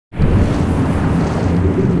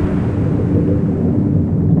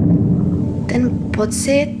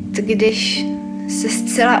pocit, když se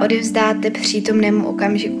zcela odevzdáte přítomnému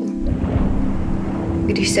okamžiku.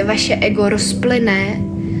 Když se vaše ego rozplyne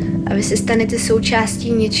a vy se stanete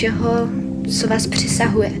součástí něčeho, co vás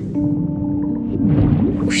přesahuje.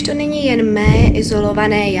 Už to není jen mé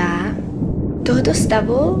izolované já. Tohoto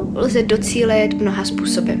stavu lze docílit mnoha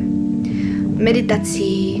způsoby.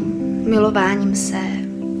 Meditací, milováním se,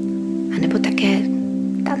 anebo také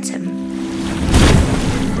tancem.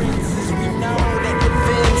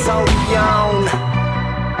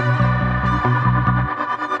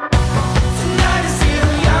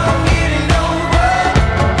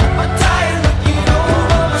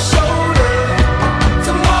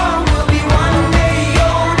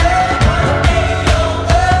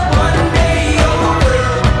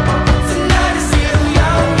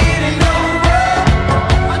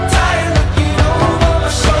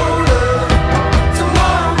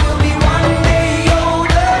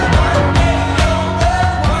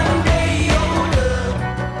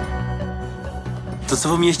 To,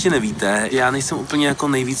 co o mě ještě nevíte, já nejsem úplně jako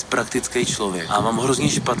nejvíc praktický člověk a mám hrozně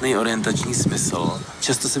špatný orientační smysl.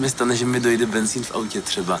 Často se mi stane, že mi dojde benzín v autě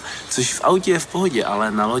třeba, což v autě je v pohodě,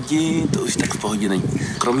 ale na lodi to už tak v pohodě není.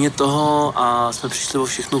 Kromě toho jsme přišli o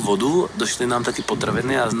všechnu vodu, došly nám taky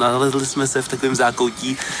potraviny a nalezli jsme se v takovém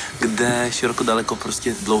zákoutí, kde široko daleko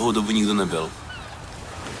prostě dlouhou dobu nikdo nebyl.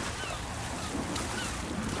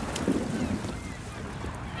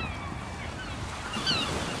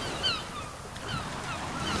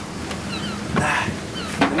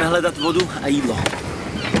 Jdeme hledat vodu a jídlo.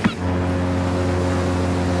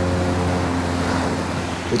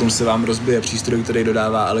 Potom se vám rozbije přístroj, který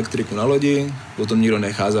dodává elektriku na lodi, potom někdo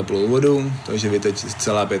nechá zaplou vodu, takže vyteče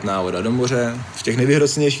celá pitná voda do moře. V těch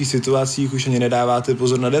nejvyhrocenějších situacích už ani nedáváte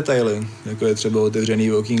pozor na detaily, jako je třeba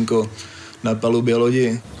otevřený okýnko na palubě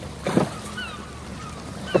lodi.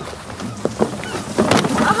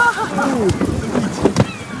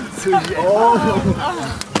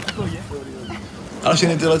 Ale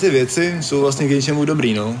všechny tyhle ty věci jsou vlastně k něčemu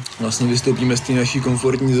dobrý, no. Vlastně vystoupíme z té naší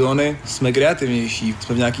komfortní zóny, jsme kreativnější,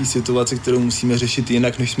 jsme v nějaké situaci, kterou musíme řešit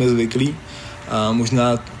jinak, než jsme zvyklí a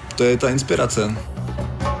možná to je ta inspirace.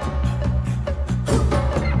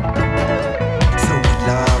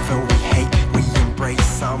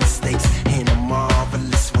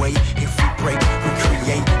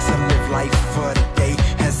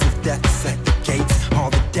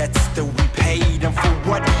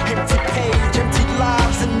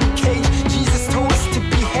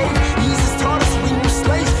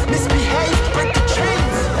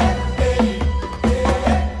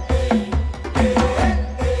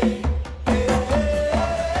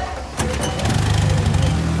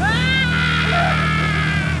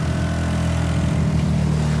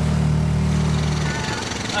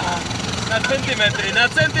 Na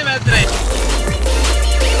centimetry!